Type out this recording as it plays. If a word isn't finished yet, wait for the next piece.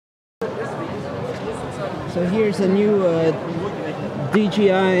So here's a new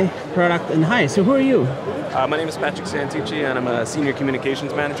DJI product. And hi, so who are you? My name is Patrick Santucci, and I'm a Senior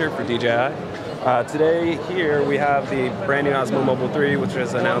Communications Manager for DJI. Today here we have the brand new Osmo Mobile 3, which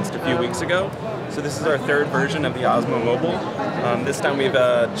was announced a few weeks ago. So this is our third version of the Osmo Mobile. This time we've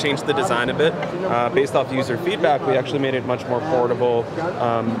changed the design a bit. Based off user feedback, we actually made it much more portable.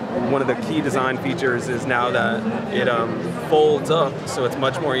 One of the key design features is now that it folds up, so it's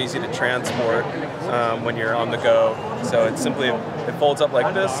much more easy to transport when you're on the go. So it folds up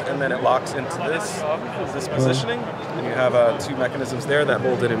like this, and then it locks into this positioning, and you have two mechanisms there that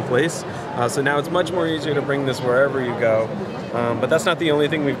hold it in place. So now it's much more easier to bring this wherever you go. But that's not the only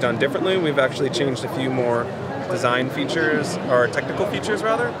thing we've done differently. We've actually changed a few more design features, or technical features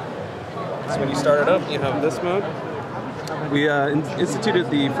rather. So when you start it up, you have this mode. We instituted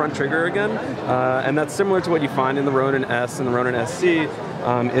the front trigger again, and that's similar to what you find in the Ronin S and the Ronin SC,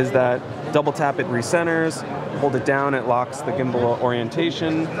 is that double tap it recenters, hold it down, it locks the gimbal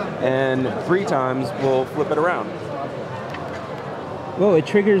orientation, and 3 times we'll flip it around. Whoa, it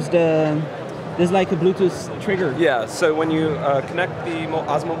triggers there's like a Bluetooth trigger. Yeah, so when you connect the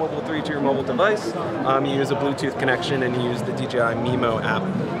Osmo Mobile 3 to your mobile device, you use a Bluetooth connection and you use the DJI Mimo app.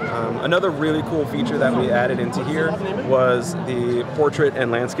 Another really cool feature that we added into here was the portrait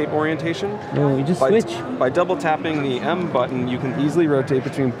and landscape orientation. Oh, you just switch. By double tapping the M button, you can easily rotate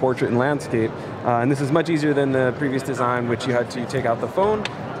between portrait and landscape. And this is much easier than the previous design, which you had to take out the phone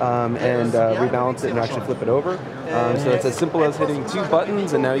and rebalance it and actually flip it over. So it's as simple as hitting 2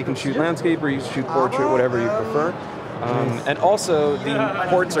 buttons, and now you can shoot landscape or you shoot portrait, whatever you prefer. And also, the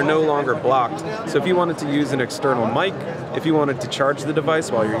ports are no longer blocked. So if you wanted to use an external mic, if you wanted to charge the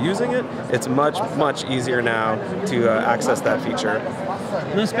device while you're using it, it's much, much easier now to access that feature.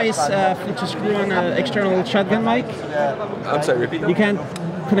 No space to screw on an external shotgun mic? I'm sorry, repeat that? You can't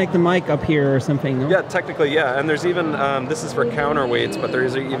connect the mic up here or something, no? Yeah, technically, yeah. And there's even, this is for counterweights, but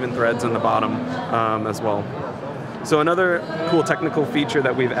there's even threads on the bottom as well. So another cool technical feature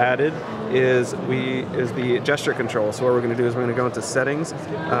that we've added is the gesture control. So what we're going to do is we're going to go into settings,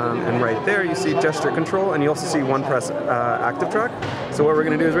 and right there you see gesture control, and you also see one press active track. So what we're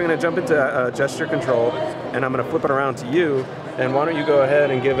going to do is we're going to jump into gesture control, and I'm going to flip it around to you. And why don't you go ahead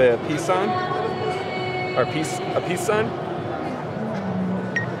and give a peace sign, or a peace sign.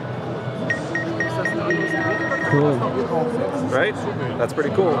 Cool. Right? That's pretty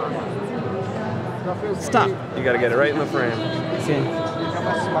cool. Stop. You got to get it right in the frame. Okay.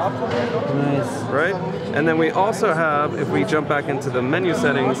 Nice. Right? And then we also have, if we jump back into the menu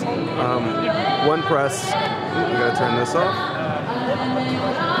settings, one press. We got to turn this off.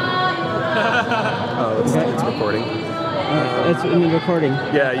 Oh, it's recording. It's in the recording.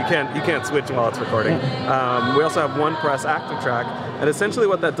 Yeah, you can't switch while it's recording. We also have one press active track, and essentially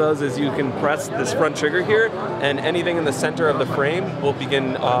what that does is you can press this front trigger here, and anything in the center of the frame will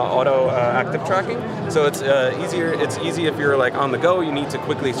begin auto active tracking. So it's easier. It's easy if you're like on the go, you need to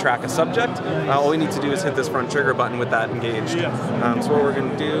quickly track a subject. All you need to do is hit this front trigger button with that engaged. So what we're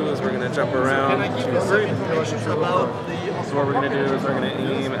going to do is we're going to jump around 2, 3. So what we're going to do is we're going to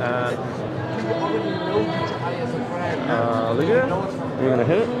aim at. Look at it. You're gonna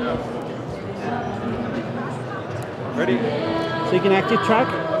hit it. Ready? So you can active track?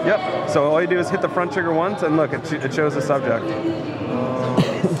 Yep. So all you do is hit the front trigger once, and look, it shows the subject.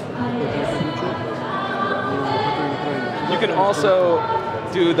 You can also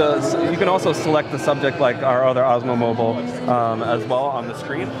you can also select the subject like our other Osmo Mobile as well on the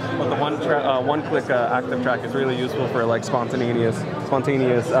screen. But the one-click active track is really useful for like spontaneous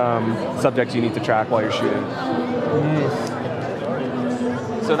subjects you need to track while you're shooting. Nice.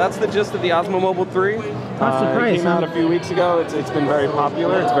 So that's the gist of the Osmo Mobile 3. What's the price? It came out a few weeks ago. It's been very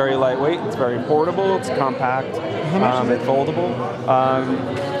popular. It's very lightweight. It's very portable. It's compact. It's foldable.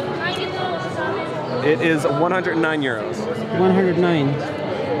 It is 109 euros. 109.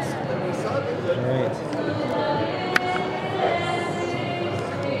 All right.